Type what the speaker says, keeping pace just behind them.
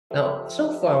Now,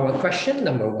 so for our question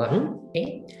number 1,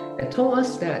 okay, it told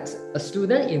us that a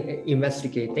student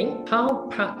investigating how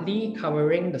partly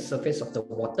covering the surface of the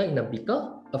water in a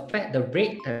beaker affect the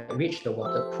rate at which the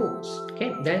water cools.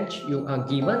 Okay, then you are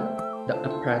given the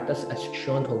apparatus as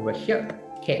shown over here.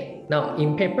 Okay, now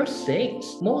in paper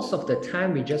 6, most of the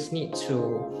time we just need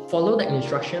to follow the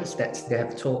instructions that they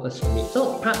have told us to meet.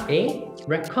 So part A,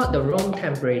 record the room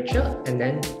temperature, and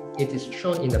then it is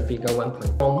shown in the figure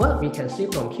 1. From what we can see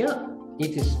from here,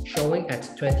 it is showing at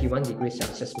 21 degrees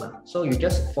Celsius. So you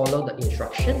just follow the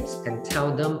instructions and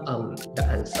tell them the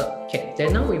answer. Okay,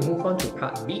 then now we move on to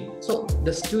part B. So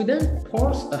the student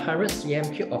pours 100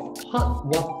 cm cube of hot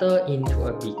water into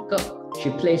a beaker. She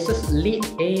places lid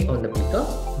A on the beaker.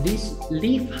 This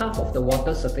leave half of the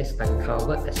water surface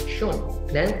uncovered as shown.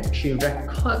 Then she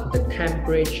records the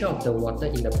temperature of the water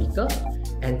in the beaker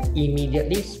and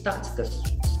immediately starts the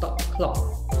stop clock.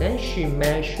 Then she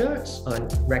measures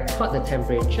and record the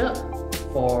temperature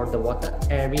for the water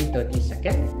every 30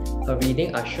 seconds. Her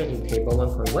reading are shown in table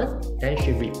 1.1. Then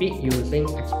she repeat using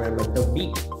experimental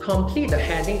B. Complete the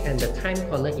heading and the time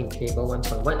column in table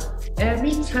 1.1.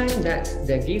 Every time that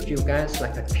they give you guys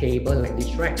like a table like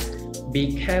this, right?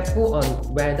 Be careful on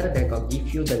whether they gonna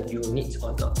give you the units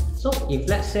or not. So if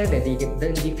let's say that they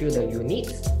didn't give you the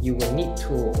units, you will need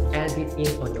to add it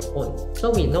in on your own.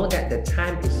 So we know that the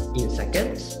time is in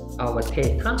seconds. Our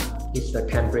theta is the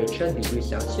temperature degrees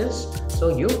Celsius.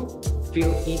 So you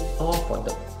fill it all for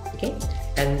them. Okay,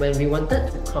 and when we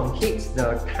wanted to complete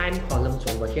the time columns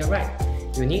over here, right,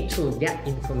 you need to get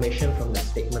information from the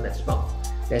statement as well.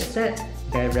 They said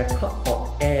they record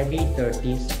for every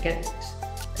 30 seconds,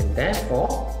 and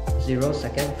therefore 0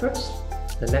 second first,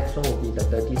 the next one will be the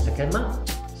 30 second mark,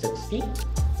 60,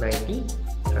 90,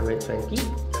 120,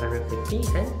 150,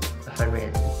 and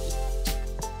 150.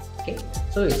 Okay,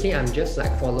 so you see I'm just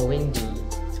like following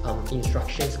the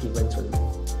instructions given to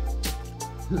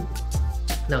me.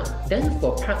 Now, then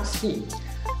for part C,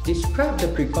 describe the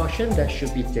precaution that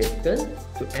should be taken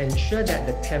to ensure that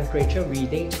the temperature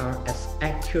readings are as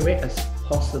accurate as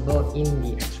possible in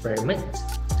the experiment.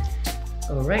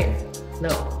 Alright,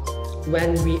 now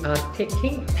when we are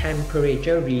taking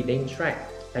temperature readings, right,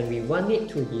 and we want it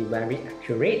to be very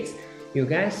accurate, you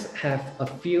guys have a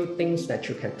few things that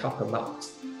you can talk about.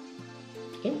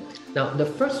 Okay, now the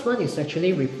first one is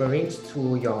actually referring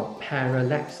to your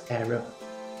parallax error.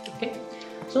 Okay,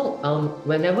 so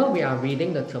whenever we are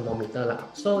reading the thermometer,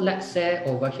 so let's say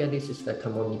over here this is the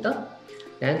thermometer,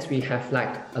 then we have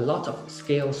like a lot of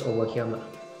scales over here,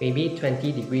 maybe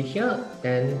 20 degrees here,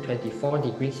 then 24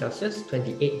 degrees Celsius,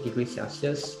 28 degrees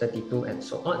Celsius, 32, and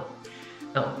so on.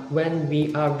 Now when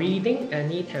we are reading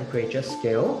any temperature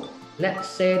scale, let's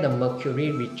say the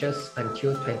mercury reaches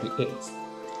until 28.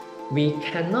 We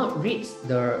cannot read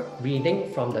the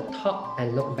reading from the top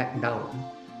and look back down.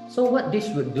 So what this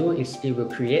would do is it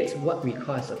will create what we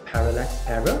call as a parallax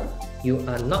error. You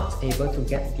are not able to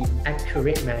get the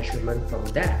accurate measurement from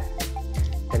that.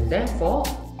 And therefore,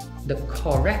 the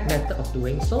correct method of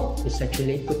doing so is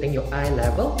actually putting your eye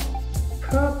level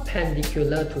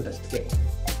perpendicular to the scale.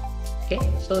 Okay,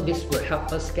 so this will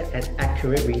help us get an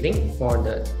accurate reading for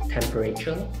the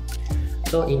temperature.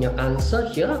 So in your answer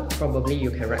here, probably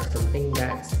you can write something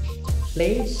that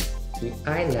place the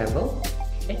eye level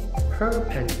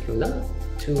perpendicular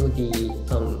to the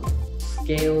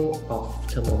scale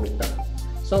of thermometer.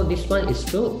 So this one is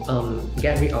to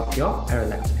get rid of your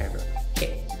parallax error.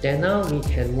 Okay, then now we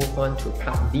can move on to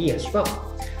part D as well.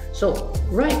 So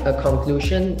write a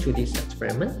conclusion to this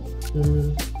experiment.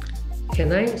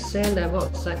 Can I say level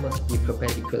of sight must be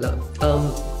perpendicular?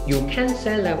 You can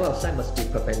say level of sight must be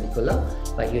perpendicular,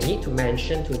 but you need to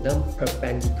mention to them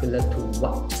perpendicular to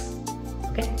what?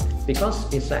 Okay,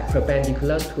 because it's like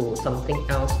perpendicular to something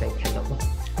else that cannot work.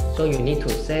 So you need to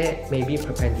say maybe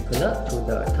perpendicular to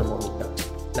the thermometer,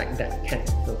 like that can.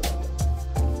 No problem.